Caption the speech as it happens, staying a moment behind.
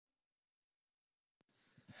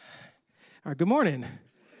All right, good morning.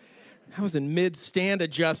 I was in mid-stand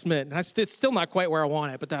adjustment. It's still not quite where I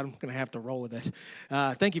want it, but I'm going to have to roll with it.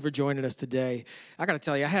 Thank you for joining us today. I got to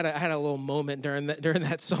tell you, I had a little moment during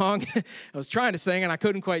that song. I was trying to sing, and I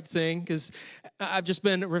couldn't quite sing because I've just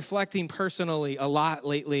been reflecting personally a lot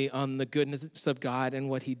lately on the goodness of God and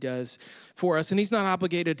what he does for us. And he's not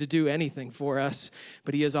obligated to do anything for us,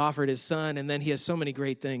 but he has offered his son, and then he has so many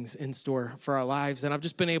great things in store for our lives. And I've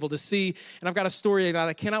just been able to see, and I've got a story that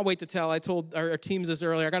I cannot wait to tell. I told our teams this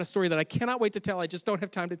earlier. I got a story that I cannot wait to tell. I just don't have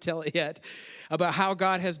time to tell it yet, about how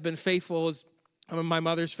God has been faithful. My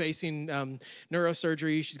mother's facing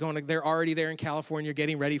neurosurgery. They're already there in California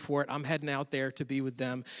getting ready for it. I'm heading out there to be with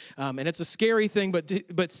them. And it's a scary thing,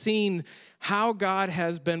 but seeing how God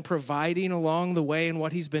has been providing along the way and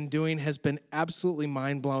what he's been doing has been absolutely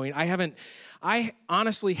mind-blowing. I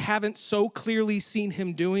honestly haven't so clearly seen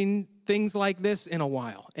him doing things like this in a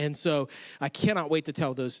while. And so I cannot wait to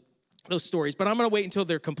tell those stories, but I'm going to wait until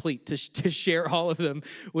they're complete to share all of them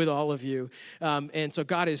with all of you. And so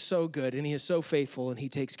God is so good, and he is so faithful, and he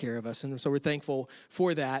takes care of us. And so we're thankful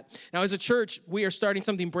for that. Now, as a church, we are starting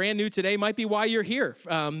something brand new today. Might be why you're here.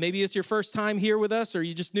 Maybe it's your first time here with us, or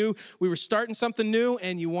you just knew we were starting something new,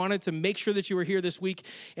 and you wanted to make sure that you were here this week.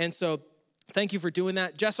 And so thank you for doing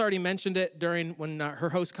that. Jess already mentioned it during her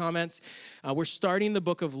host comments. We're starting the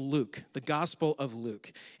book of Luke, the Gospel of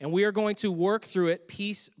Luke. And we are going to work through it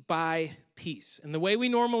piece by piece. And the way we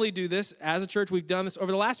normally do this as a church, we've done this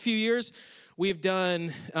over the last few years. We've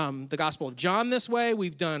done the Gospel of John this way.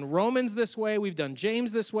 We've done Romans this way. We've done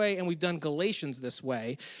James this way. And we've done Galatians this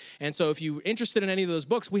way. And so if you're interested in any of those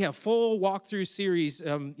books, we have full walkthrough series,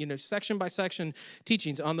 section by section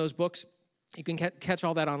teachings on those books. You can catch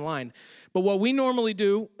all that online. But what we normally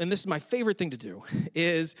do, and this is my favorite thing to do,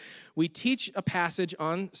 is we teach a passage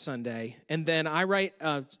on Sunday, and then I write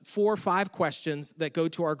 4 or 5 questions that go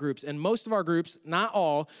to our groups. And most of our groups, not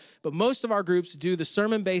all, but most of our groups do the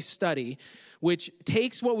sermon-based study, which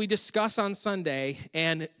takes what we discuss on Sunday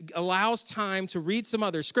and allows time to read some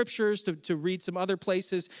other scriptures, to read some other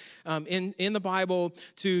places in the Bible,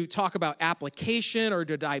 to talk about application or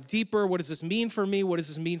to dive deeper. What does this mean for me? What does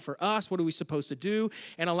this mean for us? What are we supposed to do?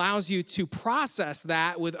 And allows you to process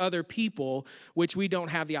that with other people, which we don't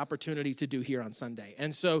have the opportunity to do here on Sunday.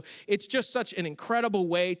 And so it's just such an incredible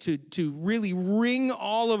way to really wring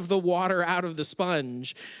all of the water out of the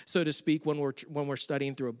sponge, so to speak, when we're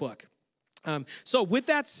studying through a book. So with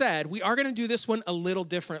that said, we are going to do this one a little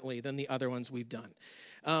differently than the other ones we've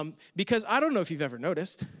done. Because I don't know if you've ever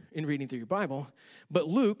noticed in reading through your Bible, but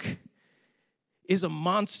Luke is a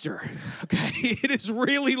monster, okay? It is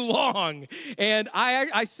really long. And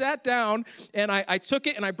I sat down and I took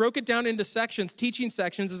it and I broke it down into sections, teaching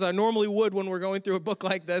sections, as I normally would when we're going through a book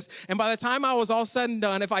like this. And by the time I was all said and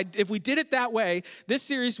done, if we did it that way, this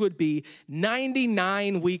series would be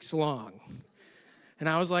 99 weeks long. And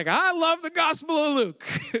I was like, I love the Gospel of Luke,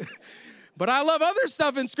 but I love other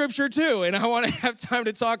stuff in Scripture too, and I want to have time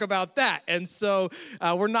to talk about that. And so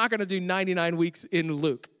we're not going to do 99 weeks in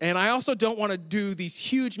Luke. And I also don't want to do these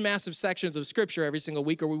huge, massive sections of Scripture every single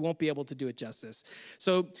week, or we won't be able to do it justice.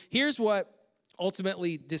 So here's what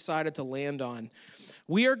ultimately decided to land on.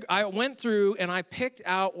 I went through and I picked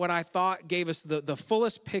out what I thought gave us the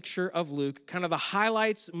fullest picture of Luke, kind of the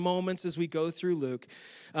highlights, moments as we go through Luke.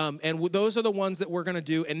 And those are the ones that we're going to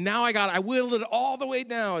do. And now I whittled it all the way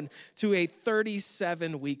down to a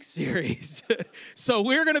 37-week series. So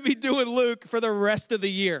we're going to be doing Luke for the rest of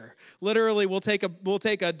the year. Literally, we'll take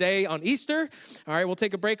a day on Easter. All right, we'll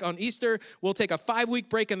take a break on Easter. We'll take a 5-week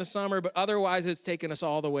break in the summer, but otherwise it's taking us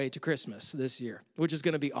all the way to Christmas this year, which is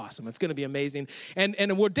going to be awesome. It's going to be amazing.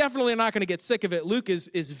 And we're definitely not going to get sick of it. Luke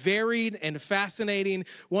is varied and fascinating.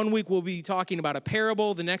 One week we'll be talking about a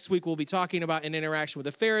parable. The next week we'll be talking about an interaction with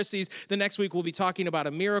the Pharisees. The next week we'll be talking about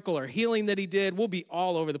a miracle or healing that he did. We'll be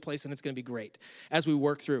all over the place, and it's going to be great as we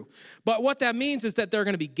work through. But what that means is that there are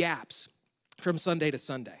going to be gaps from Sunday to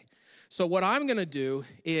Sunday. So what I'm going to do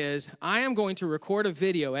is I am going to record a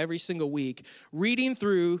video every single week reading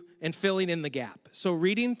through and filling in the gap. So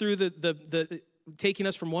reading through the taking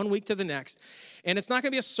us from one week to the next. And it's not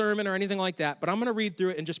going to be a sermon or anything like that, but I'm going to read through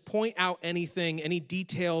it and just point out anything, any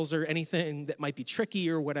details or anything that might be tricky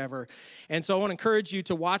or whatever. And so I want to encourage you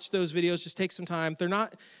to watch those videos. Just take some time.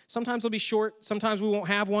 Sometimes they'll be short. Sometimes we won't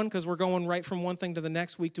have one because we're going right from one thing to the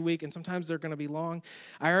next, week to week. And sometimes they're going to be long.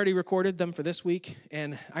 I already recorded them for this week.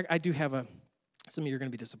 And I do have some of you are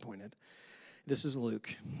going to be disappointed. This is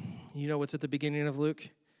Luke. You know what's at the beginning of Luke?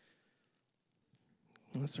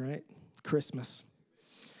 That's right. Christmas.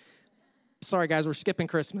 sorry guys, we're skipping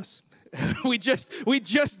Christmas. we just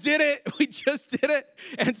did it. We just did it.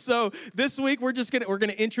 And so this week we're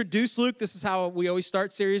gonna introduce Luke. This is how we always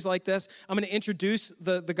start series like this. I'm gonna introduce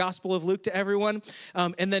the Gospel of Luke to everyone.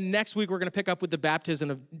 And then next week we're gonna pick up with the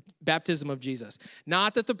baptism of Jesus.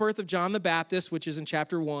 Not that the birth of John the Baptist, which is in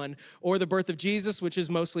chapter 1, or the birth of Jesus, which is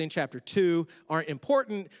mostly in chapter 2, aren't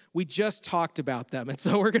important. We just talked about them. And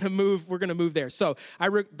so we're gonna move there. So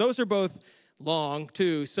those are both long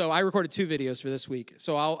too, so I recorded 2 videos for this week.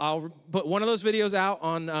 So I'll put one of those videos out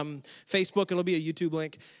on Facebook. It'll be a YouTube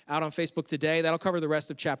link out on Facebook today. That'll cover the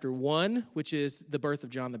rest of chapter 1, which is the birth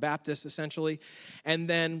of John the Baptist, essentially. And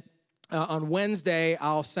then on Wednesday,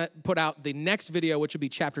 I'll put out the next video, which will be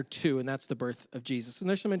chapter 2, and that's the birth of Jesus. And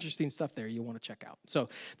there's some interesting stuff there you'll want to check out. So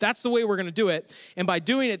that's the way we're going to do it. And by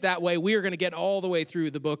doing it that way, we are going to get all the way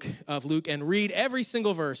through the book of Luke and read every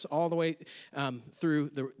single verse all the way through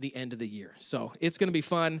the end of the year. So it's going to be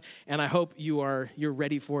fun, and I hope you're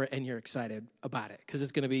ready for it and you're excited about it, because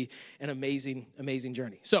it's going to be an amazing, amazing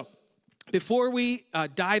journey. So before we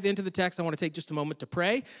dive into the text, I want to take just a moment to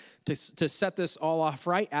pray, to set this all off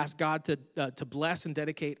right, ask God to bless and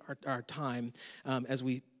dedicate our time as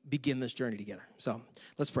we begin this journey together. So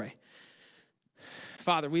let's pray.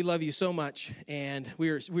 Father, we love you so much, and we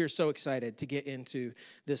are so excited to get into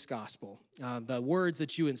this gospel, the words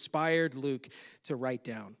that you inspired Luke to write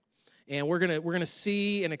down. And we're gonna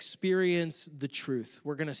see and experience the truth.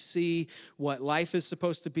 We're gonna see what life is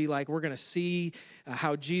supposed to be like. We're gonna see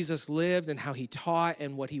how Jesus lived and how he taught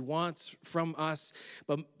and what he wants from us.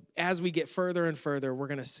 But as we get further and further, we're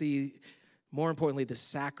gonna see, more importantly, the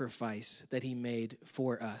sacrifice that he made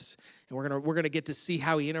for us. And we're gonna get to see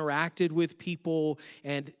how he interacted with people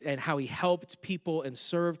and how he helped people and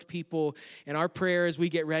served people. And our prayer as we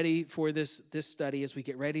get ready for this study, as we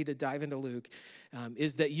get ready to dive into Luke,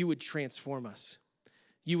 is that you would transform us.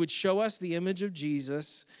 You would show us the image of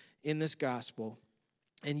Jesus in this gospel,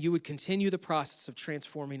 and you would continue the process of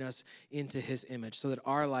transforming us into his image so that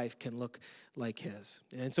our life can look like his.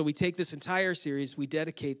 And so we take this entire series, we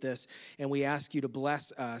dedicate this, and we ask you to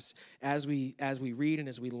bless us as we read and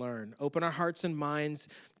as we learn. Open our hearts and minds.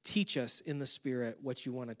 Teach us in the Spirit what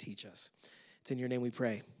you want to teach us. It's in your name we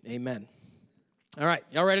pray. Amen. All right,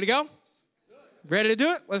 y'all ready to go? Ready to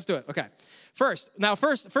do it? Let's do it. Okay. First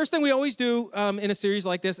thing we always do in a series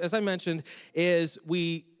like this, as I mentioned, is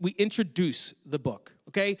we introduce the book.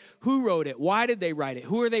 Okay, who wrote it? Why did they write it?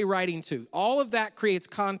 Who are they writing to? All of that creates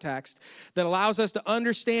context that allows us to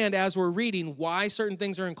understand as we're reading why certain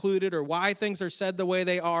things are included or why things are said the way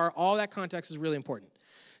they are. All that context is really important.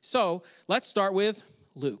 So let's start with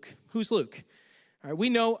Luke. Who's Luke? All right, we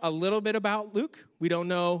know a little bit about Luke. We don't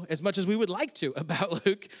know as much as we would like to about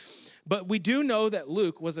Luke, but we do know that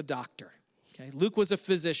Luke was a doctor. Okay, Luke was a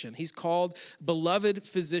physician. He's called beloved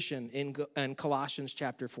physician in Colossians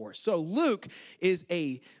chapter 4. So Luke is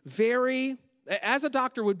as a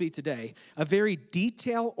doctor would be today, a very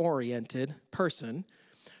detail-oriented person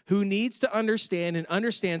who needs to understand and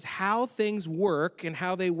understands how things work and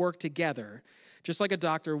how they work together, just like a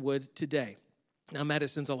doctor would today. Now,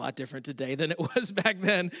 medicine's a lot different today than it was back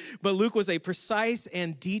then, but Luke was a precise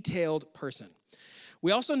and detailed person.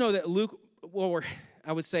 We also know that Luke,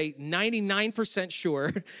 I would say 99%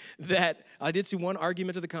 sure that, I did see one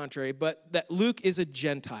argument to the contrary, but that Luke is a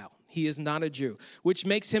Gentile. He is not a Jew, which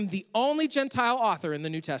makes him the only Gentile author in the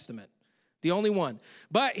New Testament, the only one.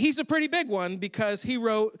 But he's a pretty big one because he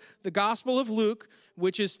wrote the Gospel of Luke,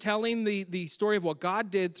 which is telling the story of what God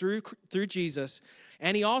did through Jesus,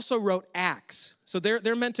 and he also wrote Acts. So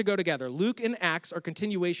they're meant to go together. Luke and Acts are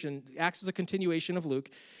continuation. Acts is a continuation of Luke.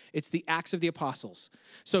 It's the Acts of the Apostles.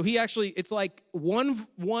 So it's like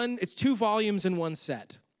it's 2 volumes in one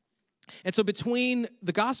set. And so between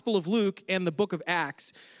the Gospel of Luke and the book of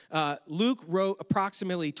Acts, Luke wrote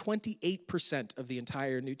approximately 28% of the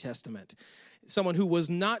entire New Testament. Someone who was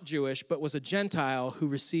not Jewish, but was a Gentile who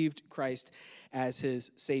received Christ as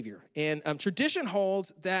his Savior. And tradition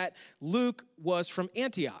holds that Luke was from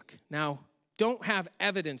Antioch. Now, don't have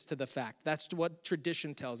evidence to the fact. That's what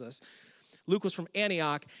tradition tells us. Luke was from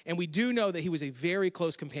Antioch, and we do know that he was a very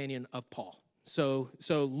close companion of Paul. So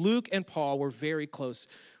Luke and Paul were very close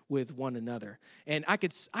with one another. And I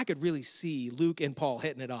could really see Luke and Paul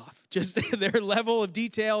hitting it off. Just their level of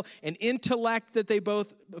detail and intellect that they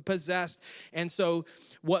both possessed. And so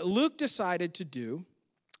what Luke decided to do,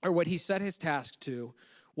 or what he set his task to,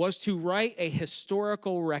 was to write a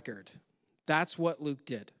historical record. That's what Luke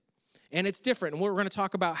did. And it's different. And we're going to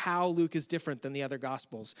talk about how Luke is different than the other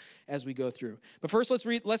Gospels as we go through. But first, let's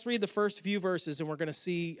read the first few verses, and we're going to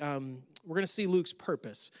see Luke's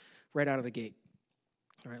purpose right out of the gate.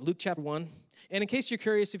 All right, Luke chapter 1. And in case you're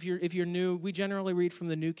curious, if you're new, we generally read from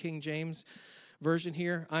the New King James version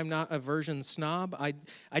here. I'm not a version snob.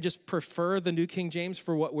 I just prefer the New King James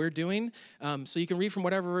for what we're doing. So you can read from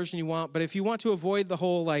whatever version you want. But if you want to avoid the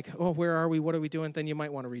whole like, oh, where are we? What are we doing? Then you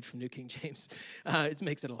might want to read from New King James. It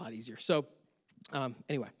makes it a lot easier. So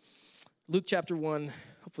anyway, Luke chapter 1.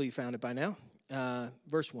 Hopefully you found it by now.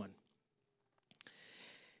 Verse 1.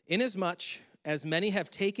 Inasmuch as many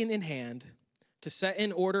have taken in hand to set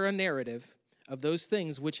in order a narrative of those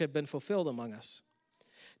things which have been fulfilled among us,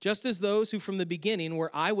 just as those who from the beginning were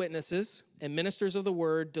eyewitnesses and ministers of the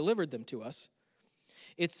word delivered them to us,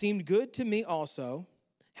 it seemed good to me also,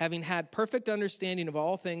 having had perfect understanding of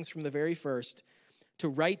all things from the very first, to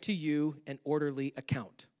write to you an orderly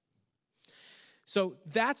account. So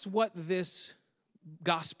that's what this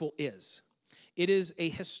gospel is. It is a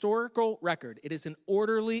historical record. It is an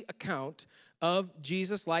orderly account of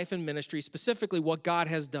Jesus' life and ministry, specifically what God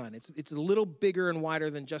has done. It's a little bigger and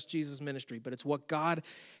wider than just Jesus' ministry, but it's what God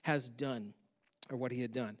has done, or what he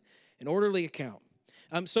had done. An orderly account.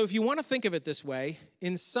 So if you want to think of it this way,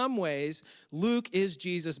 in some ways, Luke is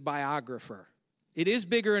Jesus' biographer. It is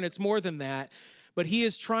bigger and it's more than that, but he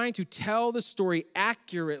is trying to tell the story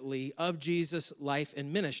accurately of Jesus' life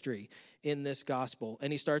and ministry in this gospel,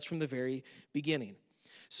 and he starts from the very beginning.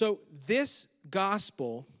 So this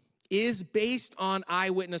gospel is based on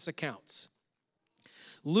eyewitness accounts.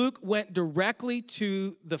 Luke went directly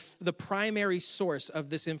to the primary source of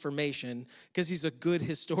this information because he's a good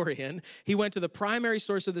historian. He went to the primary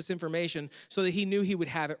source of this information so that he knew he would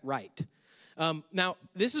have it right. Now,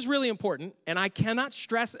 this is really important, and I cannot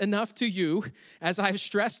stress enough to you, as I've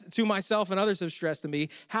stressed to myself and others have stressed to me,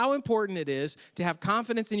 how important it is to have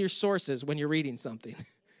confidence in your sources when you're reading something.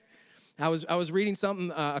 I was reading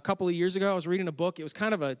something a couple of years ago. I was reading a book. It was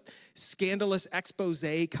kind of a scandalous expose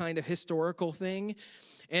kind of historical thing.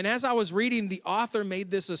 And as I was reading, the author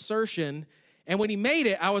made this assertion. And when he made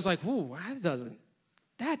it, I was like, "Whoa, I've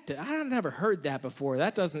never heard that before.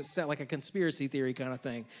 That doesn't sound like a conspiracy theory kind of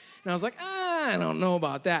thing." And I was like, I don't know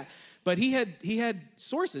about that. But he had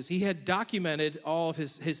sources. He had documented all of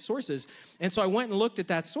his sources. And so I went and looked at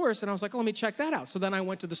that source, and I was like, let me check that out. So then I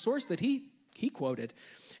went to the source that he quoted.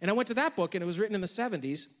 And I went to that book, and it was written in the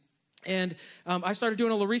 70s. And I started doing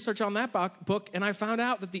a little research on that book, and I found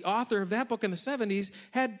out that the author of that book in the 70s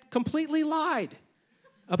had completely lied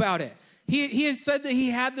about it. He had said that he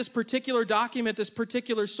had this particular document, this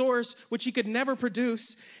particular source, which he could never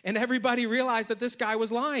produce, and everybody realized that this guy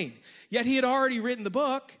was lying. Yet he had already written the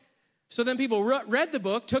book, so then people read the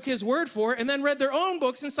book, took his word for it, and then read their own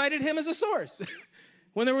books and cited him as a source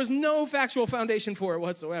when there was no factual foundation for it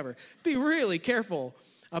whatsoever. Be really careful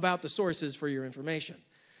about the sources for your information.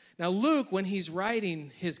 Now, Luke, when he's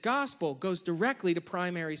writing his gospel, goes directly to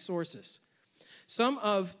primary sources.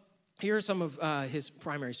 Here are some of his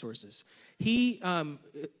primary sources. He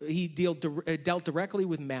dealt directly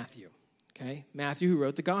with Matthew, okay? Matthew, who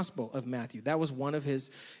wrote the Gospel of Matthew. That was one of his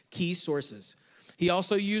key sources. He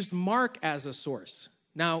also used Mark as a source.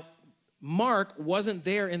 Now, Mark wasn't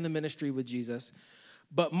there in the ministry with Jesus,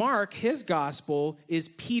 but Mark, his gospel, is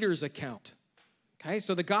Peter's account. Okay,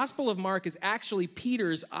 so the Gospel of Mark is actually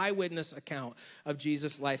Peter's eyewitness account of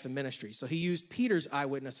Jesus' life and ministry. So he used Peter's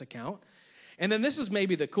eyewitness account. And then this is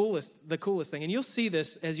maybe the coolest thing. And you'll see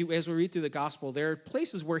this as we read through the gospel. There are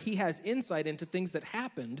places where he has insight into things that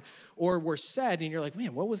happened or were said, and you're like,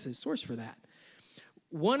 man, what was his source for that?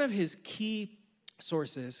 One of his key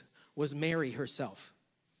sources was Mary herself.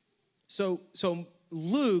 So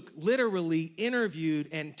Luke literally interviewed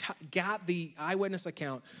and got the eyewitness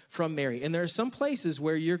account from Mary. And there are some places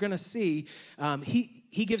where you're going to see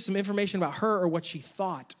he gives some information about her or what she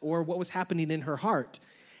thought or what was happening in her heart.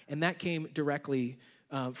 And that came directly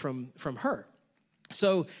from her.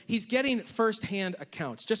 So he's getting firsthand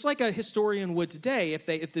accounts, just like a historian would today if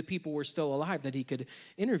the people were still alive that he could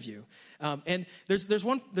interview. And there's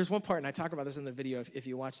one part, and I talk about this in the video if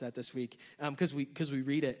you watch that this week, because we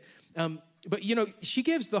read it. But she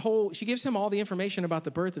gives him all the information about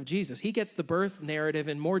the birth of Jesus. He gets the birth narrative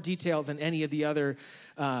in more detail than any of the other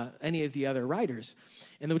writers,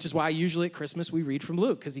 and which is why usually at Christmas we read from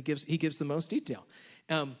Luke, because he gives the most detail.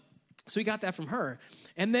 So he got that from her.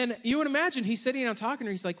 And then you would imagine he's sitting down talking to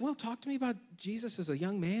her. He's like, well, talk to me about Jesus as a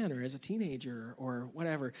young man or as a teenager or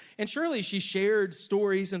whatever. And surely she shared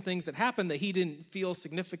stories and things that happened that he didn't feel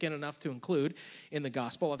significant enough to include in the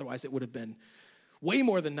gospel. Otherwise, it would have been way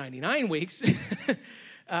more than 99 weeks.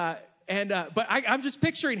 But I'm just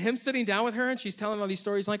picturing him sitting down with her, and she's telling all these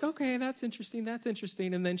stories like, okay, that's interesting.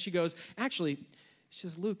 And then she goes, actually, she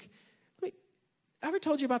says, Luke, I ever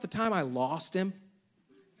told you about the time I lost him?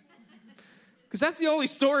 Because that's the only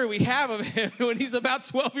story we have of him when he's about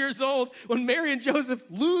 12 years old, when Mary and Joseph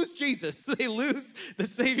lose Jesus. They lose the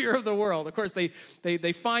Savior of the world. Of course, they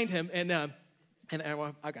find him, and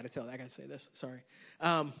I got to say this, sorry.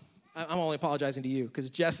 I'm only apologizing to you, because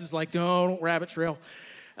Jess is like, no, don't rabbit trail.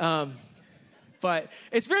 But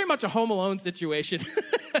it's very much a Home Alone situation.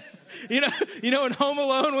 You know, in Home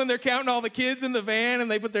Alone, when they're counting all the kids in the van and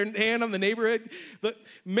they put their hand on the neighborhood. But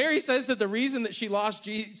Mary says that the reason that she lost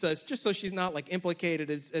Jesus, just so she's not like implicated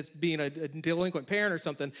as being a delinquent parent or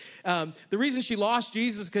something, the reason she lost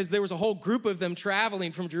Jesus is because there was a whole group of them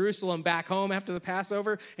traveling from Jerusalem back home after the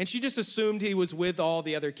Passover, and she just assumed he was with all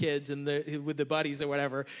the other kids and with the buddies or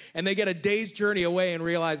whatever, and they get a day's journey away and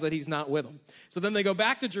realize that he's not with them. So then they go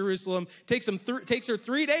back to Jerusalem. Takes her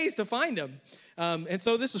 3 days to find him. And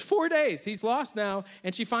so this is 4 days. He's lost now,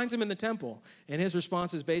 and she finds him in the temple. And his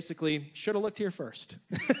response is basically, should have looked here first.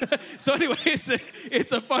 So anyway,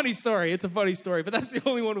 it's a funny story. It's a funny story, but that's the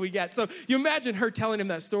only one we get. So you imagine her telling him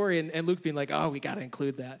that story and Luke being like, oh, we got to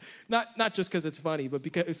include that. Not just because it's funny, but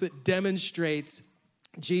because it demonstrates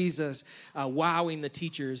Jesus wowing the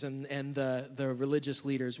teachers and the religious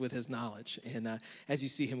leaders with his knowledge, and as you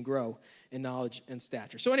see him grow in knowledge and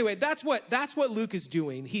stature. So anyway, that's what Luke is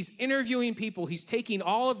doing. He's interviewing people. He's taking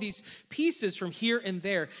all of these pieces from here and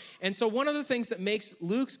there. And so one of the things that makes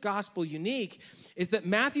Luke's gospel unique is that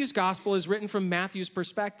Matthew's gospel is written from Matthew's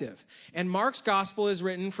perspective, and Mark's gospel is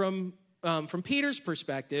written from Peter's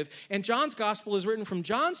perspective, and John's gospel is written from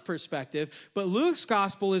John's perspective, but Luke's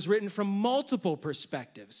gospel is written from multiple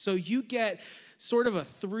perspectives. So you get sort of a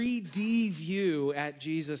 3D view at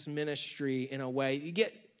Jesus' ministry in a way. You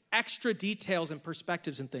get extra details and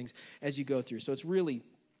perspectives and things as you go through. So it's really,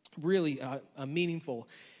 really meaningful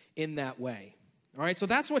in that way. All right, so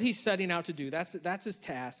that's what he's setting out to do. That's his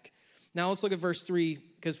task. Now let's look at verse 3,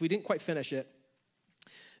 because we didn't quite finish it.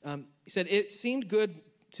 He said, it seemed good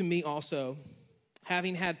to me also,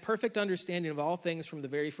 having had perfect understanding of all things from the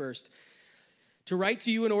very first, to write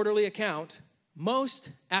to you an orderly account, most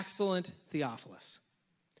excellent Theophilus.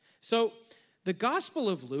 So the Gospel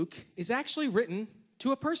of Luke is actually written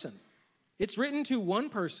to a person. It's written to one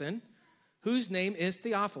person whose name is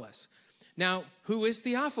Theophilus. Now, who is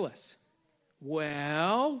Theophilus?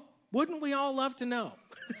 Well, wouldn't we all love to know?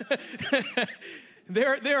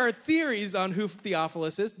 There are theories on who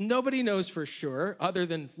Theophilus is. Nobody knows for sure, other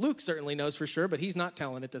than Luke certainly knows for sure, but he's not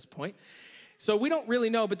telling at this point. So we don't really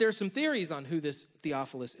know, but there are some theories on who this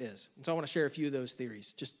Theophilus is. And so I want to share a few of those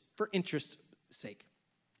theories, just for interest's sake.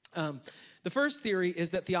 The first theory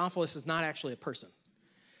is that Theophilus is not actually a person.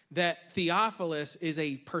 That Theophilus is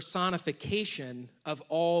a personification of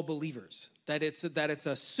all believers. That it's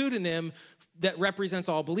a pseudonym that represents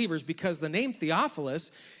all believers, because the name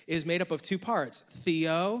Theophilus is made up of two parts: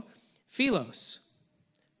 Theo, Philos,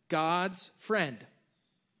 God's friend.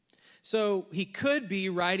 So he could be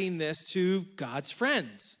writing this to God's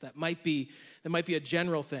friends. That might be a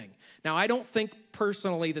general thing. Now, I don't think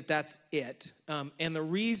personally that that's it. And the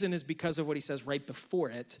reason is because of what he says right before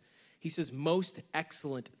it. He says, most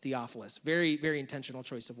excellent Theophilus. Very, very intentional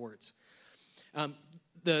choice of words.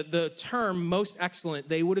 The term most excellent,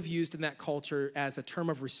 they would have used in that culture as a term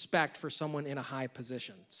of respect for someone in a high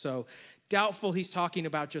position. So doubtful he's talking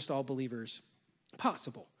about just all believers.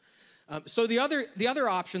 Possible. So the other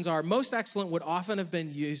options are, most excellent would often have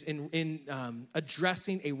been used in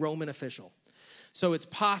addressing a Roman official. So it's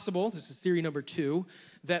possible, this is theory number 2,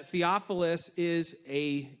 that Theophilus is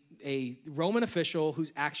a Roman official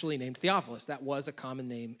who's actually named Theophilus. That was a common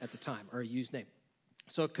name at the time, or a used name.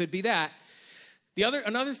 So it could be that.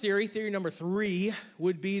 Another theory number 3,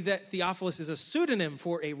 would be that Theophilus is a pseudonym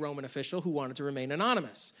for a Roman official who wanted to remain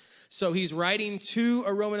anonymous. So he's writing to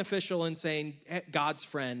a Roman official and saying, God's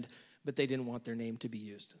friend, but they didn't want their name to be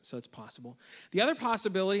used. So it's possible. The other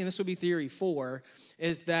possibility, and this would be theory 4,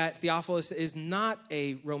 is that Theophilus is not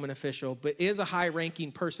a Roman official, but is a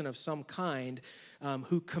high-ranking person of some kind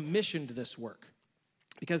who commissioned this work.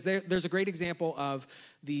 Because there's a great example of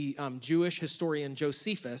the Jewish historian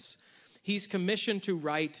Josephus. He's commissioned to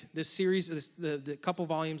write this series, the couple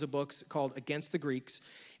volumes of books called Against the Greeks,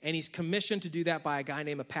 and he's commissioned to do that by a guy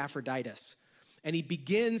named Epaphroditus. And he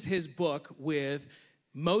begins his book with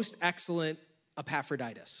most excellent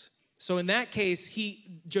Epaphroditus. So in that case,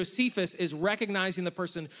 Josephus is recognizing the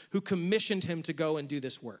person who commissioned him to go and do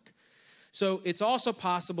this work. So it's also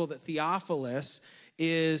possible that Theophilus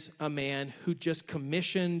is a man who just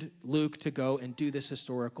commissioned Luke to go and do this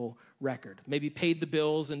historical record. Maybe paid the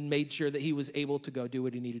bills and made sure that he was able to go do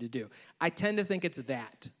what he needed to do. I tend to think it's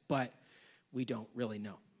that, but we don't really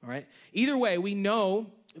know, all right? Either way, we know,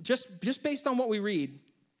 just based on what we read,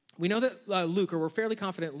 we know that Luke, or we're fairly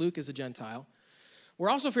confident Luke is a Gentile. We're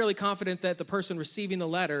also fairly confident that the person receiving the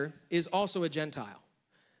letter is also a Gentile,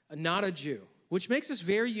 not a Jew, which makes this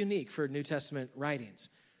very unique for New Testament writings.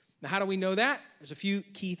 Now, how do we know that? There's a few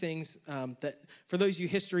key things that, for those of you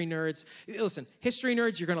history nerds, listen, history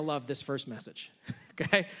nerds, you're going to love this first message,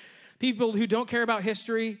 okay? People who don't care about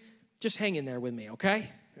history, just hang in there with me, okay?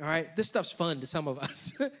 All right, this stuff's fun to some of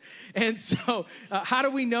us. And so how do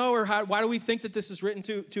we know, or why do we think that this is written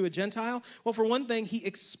to a Gentile? Well, for one thing, he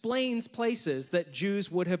explains places that Jews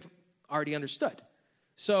would have already understood.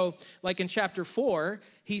 So like in chapter 4,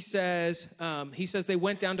 he says they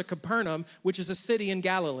went down to Capernaum, which is a city in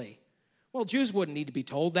Galilee. Well, Jews wouldn't need to be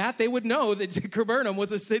told that. They would know that Capernaum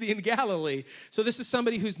was a city in Galilee. So this is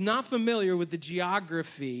somebody who's not familiar with the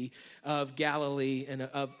geography of Galilee and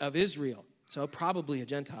of Israel. So probably a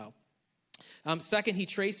Gentile. Second, he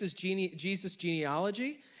traces Jesus'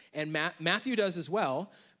 genealogy, and Matthew does as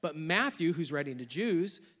well. But Matthew, who's writing to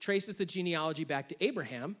Jews, traces the genealogy back to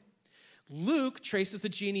Abraham. Luke traces the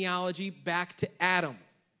genealogy back to Adam.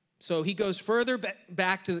 So he goes further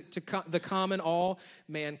back to the common all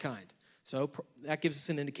mankind. So that gives us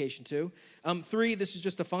an indication too. 3, this is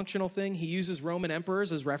just a functional thing. He uses Roman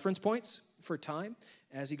emperors as reference points for time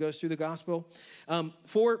as he goes through the gospel.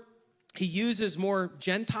 4, he uses more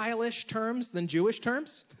Gentile-ish terms than Jewish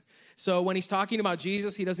terms. So when he's talking about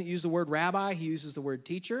Jesus, he doesn't use the word rabbi, he uses the word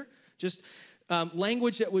teacher. Just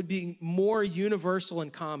language that would be more universal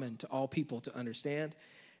and common to all people to understand.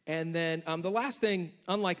 And then the last thing,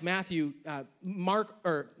 unlike Matthew,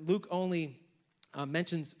 Luke only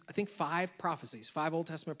mentions, I think, 5 Old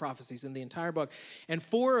Testament prophecies in the entire book. And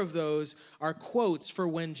 4 of those are quotes for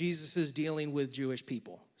when Jesus is dealing with Jewish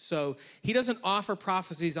people. So he doesn't offer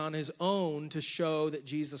prophecies on his own to show that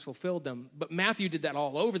Jesus fulfilled them. But Matthew did that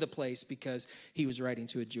all over the place because he was writing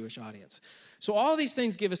to a Jewish audience. So all these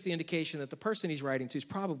things give us the indication that the person he's writing to is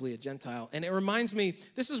probably a Gentile. And it reminds me,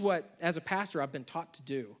 this is what, as a pastor, I've been taught to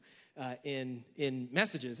do in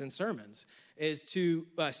messages and sermons, is to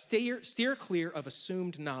steer clear of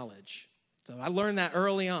assumed knowledge. So I learned that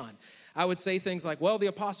early on. I would say things like, well, the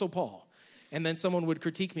Apostle Paul. And then someone would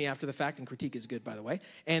critique me after the fact, and critique is good, by the way.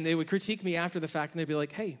 And they would critique me after the fact, and they'd be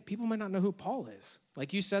like, hey, people might not know who Paul is.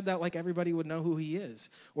 Like, you said that like everybody would know who he is.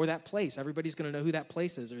 Or that place, everybody's going to know who that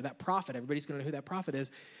place is. Or that prophet, everybody's going to know who that prophet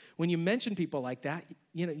is. When you mention people like that,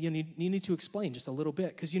 you need to explain just a little bit,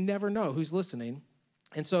 because you never know who's listening.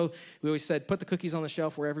 And so we always said, put the cookies on the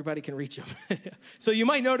shelf where everybody can reach them. So you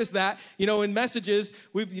might notice that, in messages,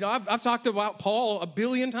 I've talked about Paul a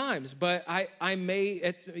billion times, but I may,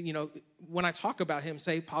 when I talk about him,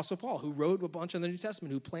 say Apostle Paul, who wrote a bunch of the New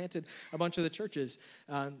Testament, who planted a bunch of the churches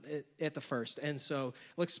at the first. And so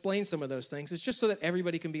I'll explain some of those things. It's just so that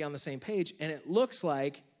everybody can be on the same page. And it looks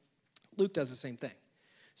like Luke does the same thing.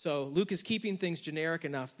 So Luke is keeping things generic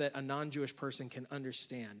enough that a non-Jewish person can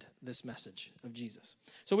understand this message of Jesus.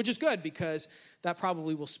 So which is good, because that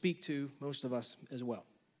probably will speak to most of us as well.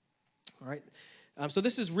 All right. So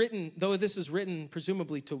this is written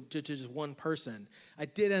presumably to just one person,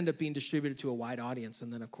 it did end up being distributed to a wide audience,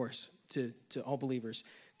 and then of course to all believers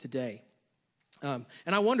today. And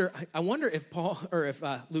I wonder if Paul, or if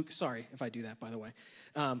Luke, sorry if I do that, by the way,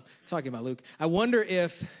 talking about Luke, I wonder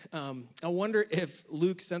if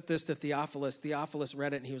Luke sent this to Theophilus. Theophilus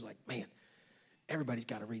read it, and he was like, man, everybody's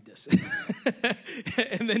got to read this.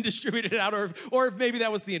 And then distributed it out, or if maybe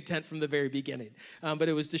that was the intent from the very beginning. But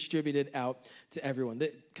it was distributed out to everyone.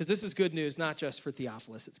 Because this is good news, not just for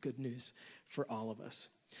Theophilus. It's good news for all of us.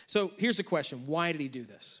 So here's the question. Why did he do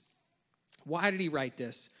this? Why did he write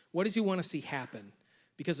this? What does he want to see happen?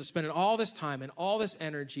 Because of spending all this time and all this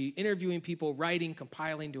energy interviewing people, writing,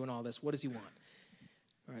 compiling, doing all this, what does he want?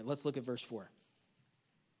 All right, let's look at verse 4.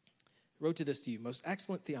 I wrote to this to you, most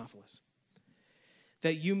excellent Theophilus,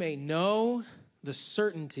 that you may know the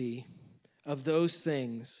certainty of those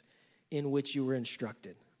things in which you were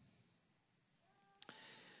instructed.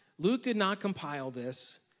 Luke did not compile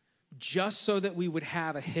this just so that we would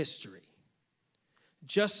have a history,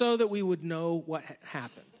 just so that we would know what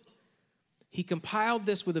happened. He compiled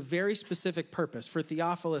this with a very specific purpose for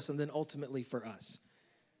Theophilus and then ultimately for us.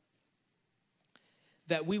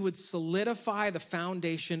 That we would solidify the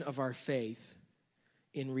foundation of our faith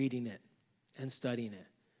in reading it and studying it.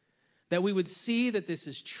 That we would see that this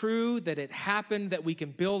is true, that it happened, that we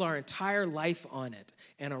can build our entire life on it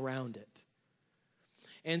and around it.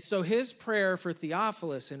 And so his prayer for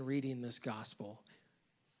Theophilus in reading this gospel,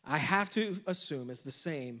 I have to assume, is the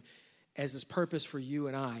same as his purpose for you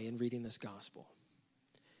and I in reading this gospel.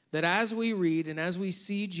 That as we read and as we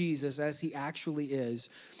see Jesus as he actually is,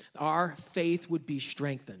 our faith would be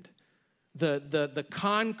strengthened. the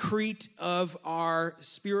concrete of our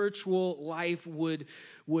spiritual life would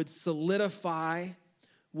solidify,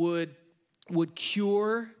 would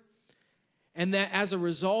cure, and that as a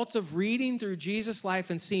result of reading through Jesus' life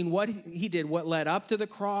and seeing what he did, what led up to the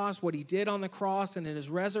cross, what he did on the cross and in his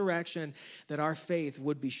resurrection, that our faith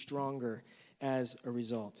would be stronger as a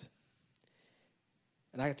result.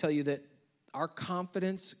 And I can tell you that our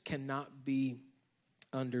confidence cannot be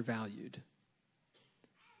undervalued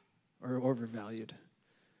or overvalued.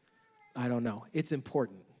 I don't know. It's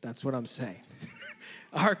important. That's what I'm saying.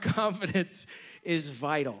 Our confidence is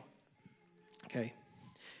vital. Okay.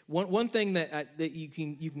 One thing that you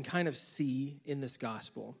can kind of see in this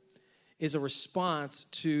gospel is a response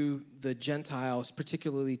to the Gentiles,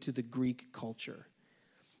 particularly to the Greek culture.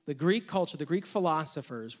 The Greek culture, the Greek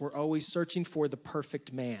philosophers were always searching for the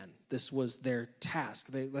perfect man. This was their task.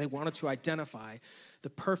 They wanted to identify the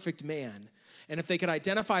perfect man. And if they could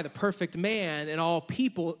identify the perfect man and all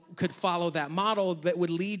people could follow that model, that would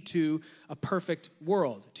lead to a perfect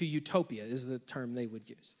world, to utopia is the term they would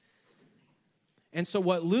use. And so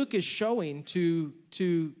what Luke is showing to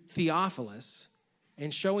Theophilus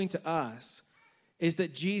and showing to us is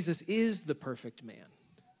that Jesus is the perfect man,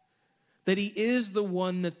 that he is the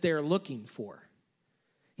one that they're looking for.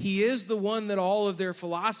 He is the one that all of their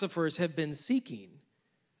philosophers have been seeking.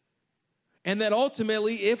 And that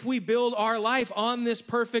ultimately, if we build our life on this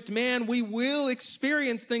perfect man, we will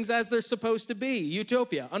experience things as they're supposed to be,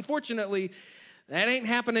 utopia. Unfortunately, that ain't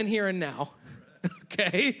happening here and now,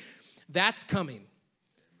 okay? That's coming.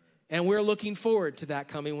 And we're looking forward to that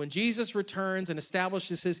coming when Jesus returns and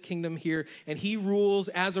establishes his kingdom here, and he rules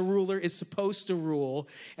as a ruler is supposed to rule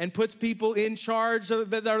and puts people in charge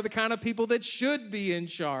that are the kind of people that should be in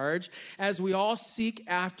charge as we all seek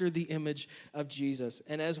after the image of Jesus.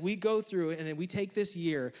 And as we go through it and we take this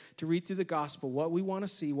year to read through the gospel, what we want to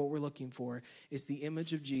see, what we're looking for is the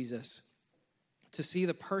image of Jesus. To see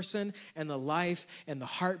the person and the life and the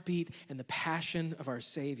heartbeat and the passion of our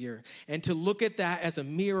Savior. And to look at that as a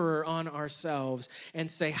mirror on ourselves and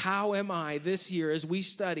say, how am I this year as we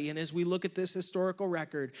study and as we look at this historical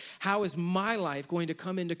record, how is my life going to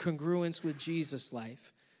come into congruence with Jesus'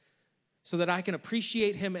 life? So that I can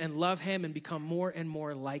appreciate him and love him and become more and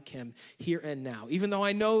more like him here and now. Even though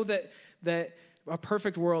I know that a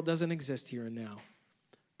perfect world doesn't exist here and now.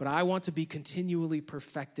 But I want to be continually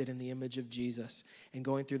perfected in the image of Jesus. And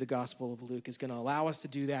going through the Gospel of Luke is going to allow us to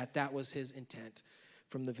do that. That was his intent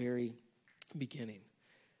from the very beginning.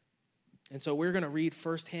 And so we're going to read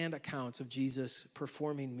firsthand accounts of Jesus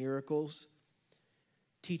performing miracles,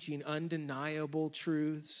 teaching undeniable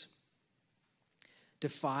truths,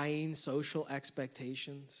 defying social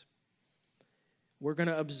expectations. We're going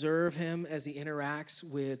to observe him as he interacts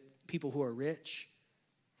with people who are rich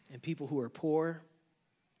and people who are poor,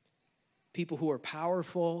 people who are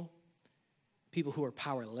powerful, people who are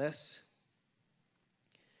powerless,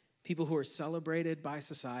 people who are celebrated by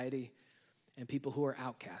society, and people who are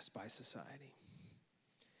outcast by society.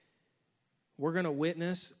 We're going to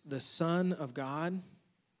witness the Son of God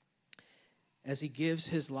as he gives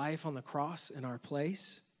his life on the cross in our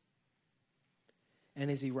place and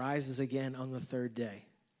as he rises again on the third day.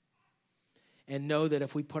 And know that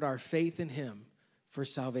if we put our faith in him for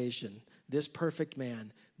salvation, this perfect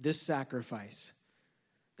man, this sacrifice,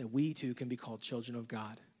 that we too can be called children of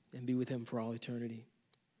God and be with him for all eternity.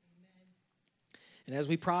 Amen. And as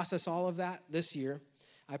we process all of that this year,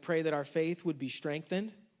 I pray that our faith would be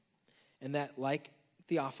strengthened and that, like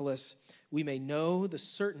Theophilus, we may know the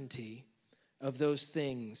certainty of those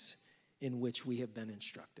things in which we have been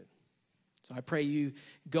instructed. So I pray you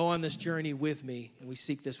go on this journey with me and we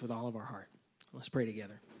seek this with all of our heart. Let's pray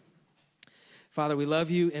together. Father, we love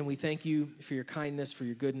you and we thank you for your kindness, for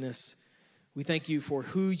your goodness. We thank you for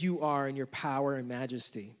who you are and your power and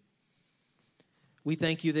majesty. We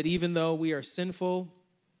thank you that even though we are sinful,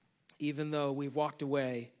 even though we've walked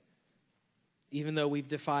away, even though we've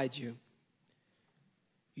defied you,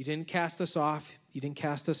 you didn't cast us off, you didn't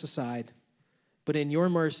cast us aside, but in your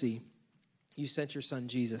mercy, you sent your son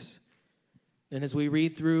Jesus. And as we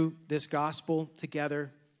read through this gospel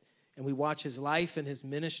together, and we watch his life and his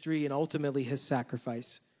ministry and ultimately his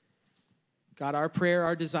sacrifice. God, our prayer,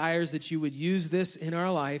 our desire is that you would use this in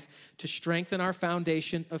our life to strengthen our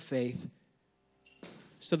foundation of faith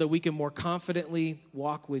so that we can more confidently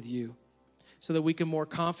walk with you, so that we can more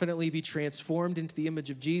confidently be transformed into the image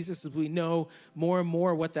of Jesus as we know more and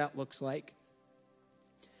more what that looks like.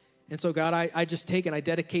 And so, God, I just take and I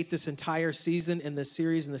dedicate this entire season and this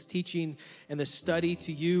series and this teaching and this study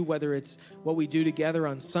to you, whether it's what we do together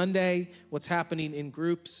on Sunday, what's happening in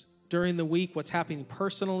groups during the week, what's happening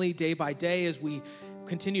personally day by day as we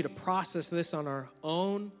continue to process this on our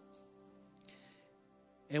own.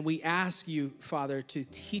 And we ask you, Father, to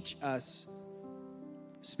teach us.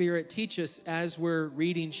 Spirit, teach us as we're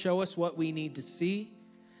reading. Show us what we need to see.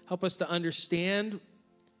 Help us to understand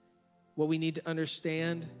what we need to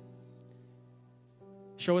understand.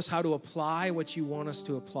 Show us how to apply what you want us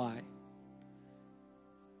to apply.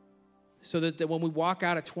 So that when we walk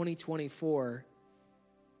out of 2024,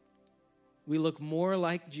 we look more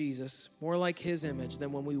like Jesus, more like his image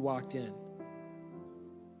than when we walked in.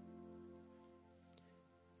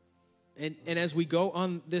 And as we go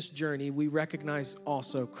on this journey, we recognize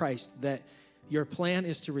also, Christ, that your plan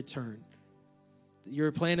is to return.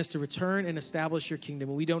 Your plan is to return and establish your kingdom,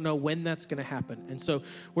 and we don't know when that's going to happen. And so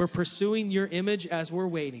we're pursuing your image as we're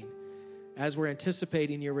waiting, as we're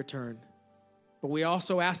anticipating your return. But we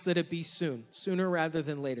also ask that it be soon, sooner rather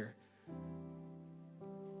than later.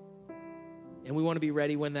 And we want to be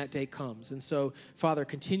ready when that day comes. And so, Father,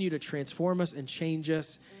 continue to transform us and change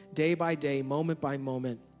us day by day, moment by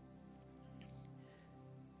moment,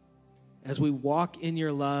 as we walk in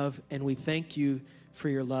your love, and we thank you for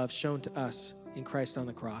your love shown to us in Christ on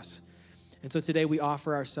the cross. And so today we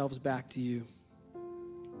offer ourselves back to you,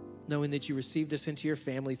 knowing that you received us into your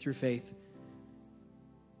family through faith,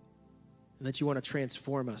 and that you want to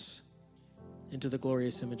transform us into the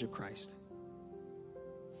glorious image of Christ.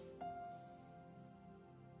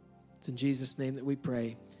 It's in Jesus' name that we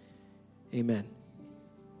pray. Amen.